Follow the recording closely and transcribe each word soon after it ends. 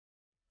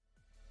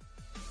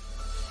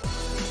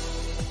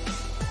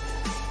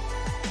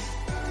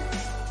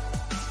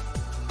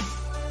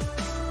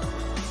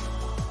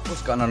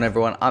What's going on,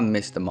 everyone? I'm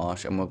Mr.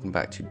 Marsh and welcome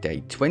back to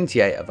day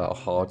 28 of our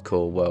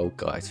hardcore world,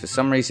 guys. For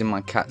some reason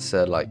my cats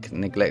are like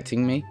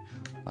neglecting me.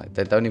 Like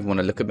they don't even want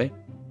to look at me.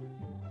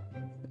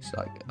 It's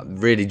like I'm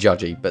really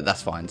judgy, but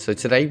that's fine. So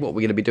today what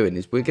we're going to be doing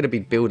is we're going to be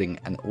building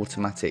an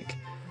automatic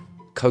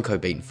cocoa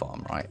bean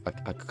farm, right?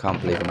 I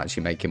can't believe I'm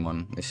actually making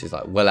one. This is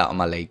like well out of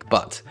my league,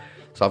 but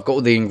so I've got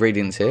all the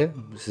ingredients here.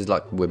 This is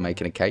like we're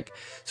making a cake.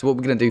 So what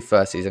we're going to do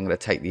first is I'm going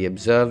to take the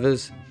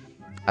observers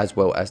as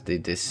well as the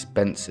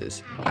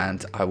dispensers,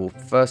 and I will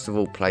first of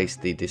all place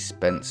the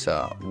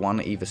dispenser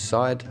one either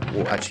side.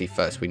 Well, actually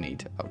first we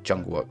need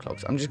jungle work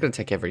logs. I'm just going to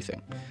take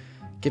everything.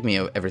 Give me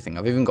everything.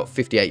 I've even got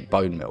 58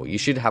 bone meal. You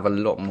should have a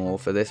lot more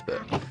for this, but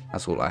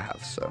that's all I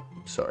have, so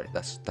sorry,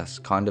 that's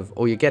kind of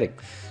all you're getting.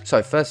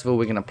 So first of all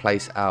we're going to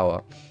place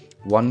our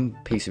one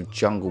piece of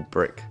jungle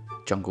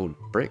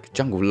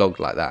log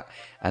like that,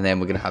 and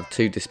then we're going to have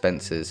two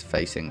dispensers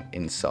facing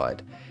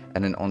inside,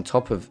 and then on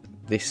top of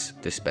this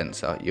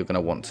dispenser you're going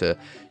to want to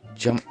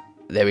jump.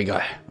 There we go.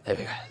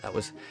 That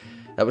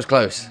was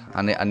close.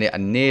 I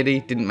nearly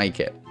didn't make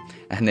it.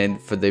 And then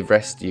for the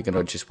rest you're going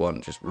to just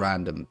want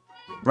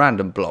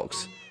random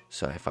blocks.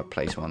 So if I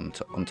place one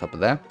on top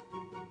of there,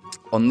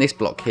 on this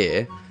block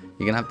here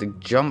you're going to have to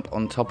jump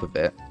on top of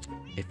it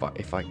if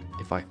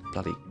I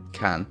bloody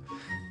can,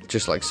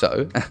 just like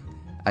so.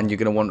 And you're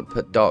going to want to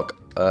put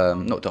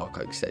not dark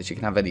oak stairs. You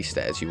can have any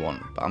stairs you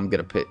want, but I'm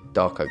going to put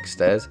dark oak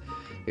stairs.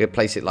 You're going to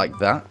place it like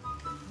that.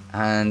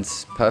 And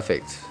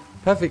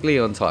perfectly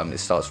on time, it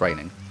starts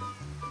raining.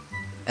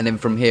 And then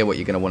from here what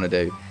you're going to want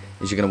to do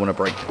is you're going to want to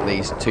break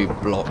these two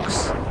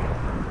blocks.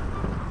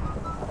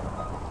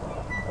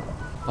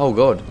 Oh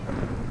god,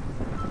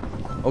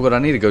 I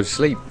need to go to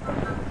sleep.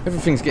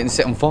 Everything's getting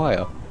set on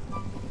fire.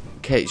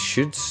 Okay, it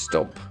should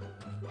stop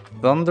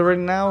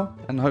thundering now,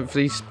 and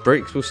hopefully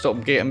bricks will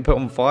stop getting put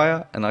on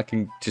fire and I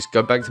can just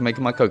go back to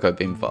making my cocoa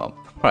bean farm.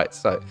 Right,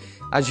 so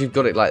as you've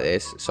got it like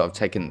this, so I've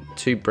taken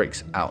two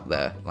bricks out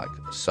there like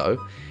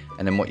so,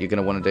 and then what you're going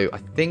to want to do,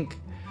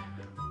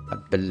 I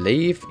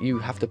believe you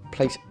have to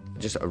place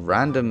just a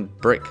random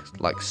brick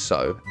like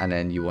so, and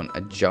then you want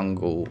a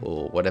jungle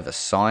or whatever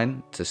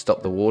sign to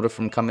stop the water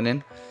from coming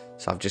in.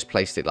 So I've just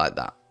placed it like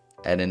that.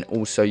 And then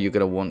also you're going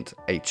to want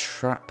a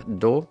trap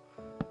door.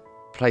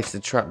 Place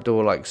the trap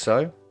door like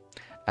so.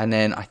 And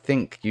then I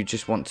think you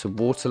just want to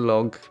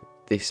waterlog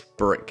this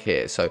brick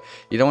here. So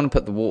you don't want to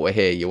put the water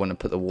here, you want to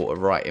put the water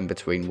right in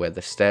between where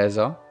the stairs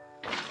are.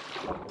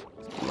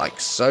 Like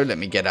so. Let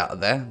me get out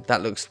of there.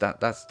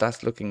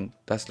 That's looking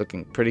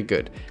pretty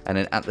good. And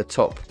then at the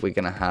top we're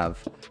gonna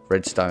have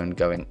redstone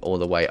going all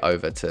the way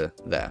over to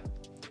there.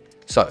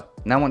 So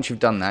now once you've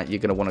done that, you're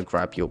gonna want to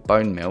grab your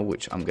bone meal,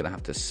 which I'm gonna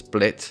have to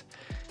split,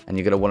 and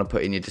you're gonna want to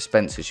put in your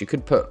dispensers. You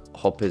could put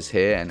hoppers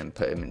here and then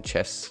put them in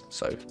chests,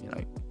 so you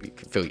know you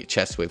can fill your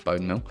chests with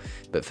bone meal.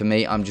 But for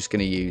me, I'm just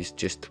gonna use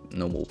just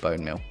normal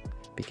bone meal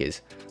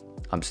because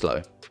I'm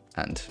slow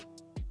and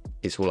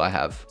it's all I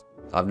have.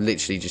 I've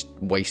literally just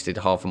wasted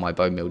half of my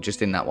bone meal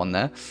just in that one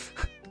there.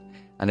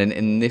 And then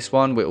in this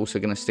one, we're also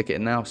going to stick it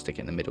in now. Stick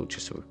it in the middle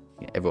just so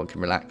everyone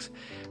can relax.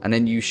 And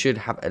then you should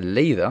have a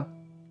lever.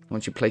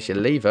 Once you place your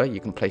lever,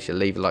 you can place your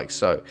lever like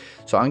so.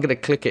 So I'm going to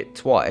click it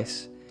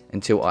twice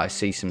until I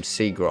see some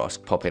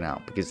seagrass popping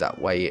out, because that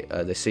way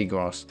the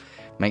seagrass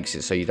makes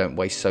it so you don't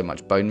waste so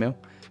much bone meal.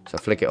 So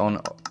flick it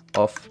on,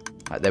 off.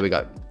 Right, there we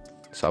go.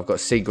 So I've got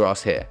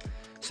seagrass here.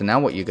 So now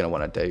what you're going to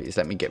want to do is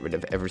let me get rid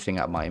of everything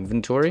out of my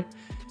inventory.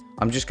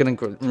 I'm just going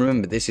to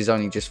remember this is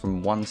only just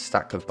from one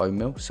stack of bone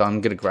meal, so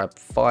I'm going to grab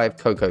 5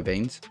 cocoa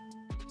beans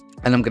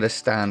and I'm going to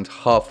stand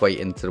halfway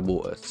into the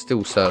water,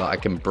 still so that I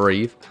can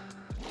breathe.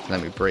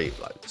 Let me breathe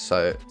like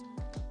so.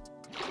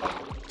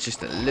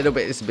 Just a little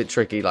bit. It's a bit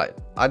tricky. Like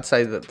I'd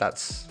say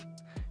that's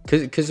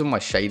because of my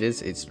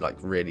shaders, it's like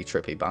really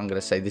trippy, but I'm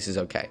going to say this is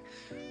okay.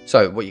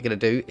 So what you're going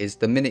to do is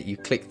the minute you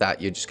click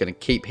that, you're just going to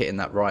keep hitting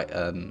that right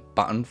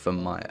button for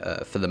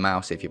the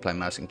mouse if you're playing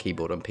mouse and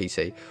keyboard on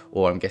PC,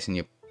 or I'm guessing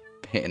you're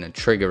hitting a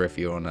trigger if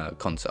you're on a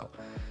console.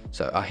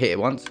 So I hit it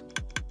once,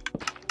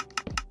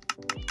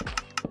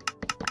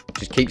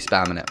 just keep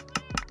spamming it.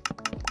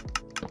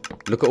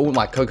 Look at all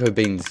my cocoa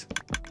beans.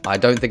 I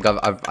don't think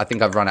I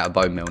think I've run out of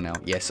bone meal now.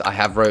 Yes, I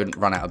have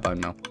run out of bone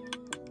meal.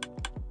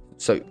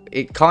 So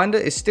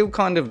it's still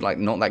kind of like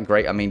not that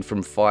great. I mean,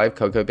 from 5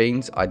 cocoa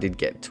beans I did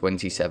get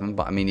 27,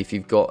 but I mean if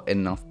you've got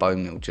enough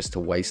bone meal just to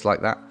waste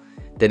like that,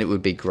 then it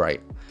would be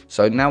great.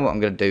 So now what I'm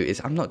going to do is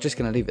I'm not just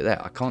going to leave it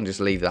there. I can't just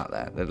leave that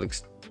there. That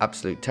looks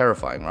absolute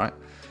terrifying, right?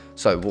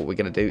 So what we're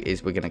going to do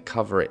is we're going to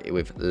cover it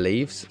with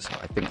leaves. So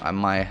I think I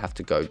might have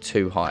to go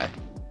too high.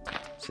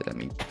 So let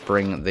me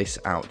bring this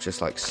out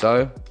just like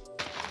so.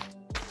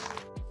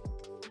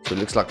 So it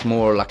looks like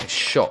more like a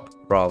shop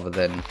rather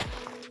than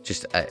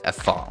just a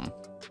farm.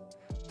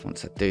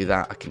 Once I do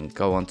that, I can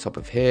go on top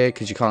of here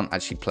because you can't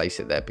actually place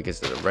it there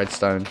because of the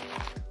redstone.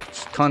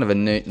 It's kind of a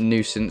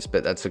nuisance,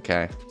 but that's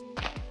okay.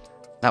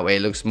 That way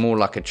it looks more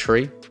like a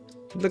tree.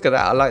 Look at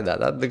that, I like that.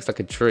 That looks like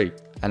a tree.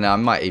 And I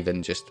might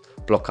even just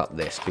block up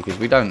this because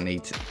we don't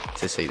need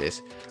to see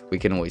this. We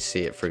can always see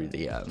it through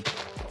the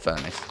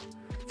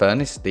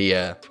furnace.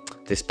 The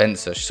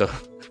dispenser, so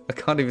I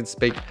can't even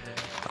speak.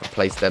 I'll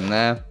place them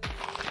there,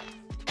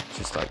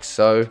 just like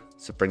so.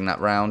 So bring that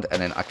round,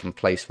 and then I can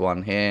place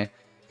one here,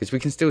 because we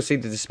can still see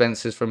the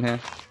dispensers from here.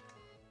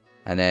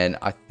 And then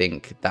I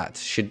think that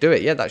should do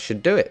it. Yeah, that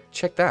should do it.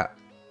 Check that.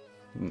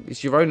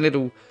 It's your own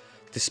little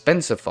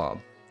dispenser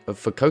farm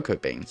for cocoa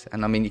beans.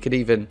 And I mean, you could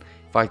even,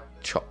 if I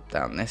chop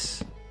down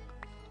this,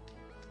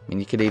 I mean,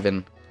 you could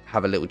even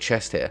have a little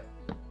chest here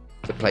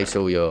to place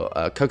all your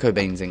cocoa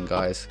beans in,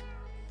 guys.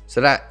 So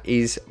that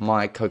is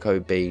my cocoa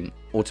bean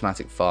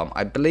automatic farm.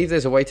 I believe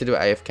there's a way to do it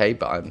AFK,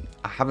 but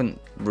I haven't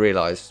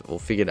realized or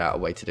figured out a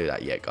way to do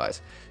that yet,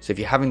 guys. So if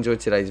you have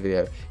enjoyed today's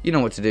video, you know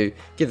what to do.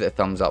 Give it a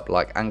thumbs up,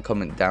 like, and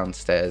comment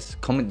downstairs.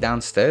 Comment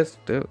downstairs?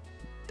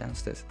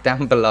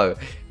 Down below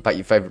about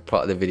your favorite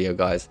part of the video,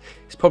 guys.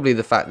 It's probably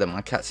the fact that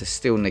my cats are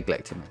still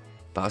neglecting me.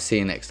 But I'll see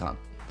you next time.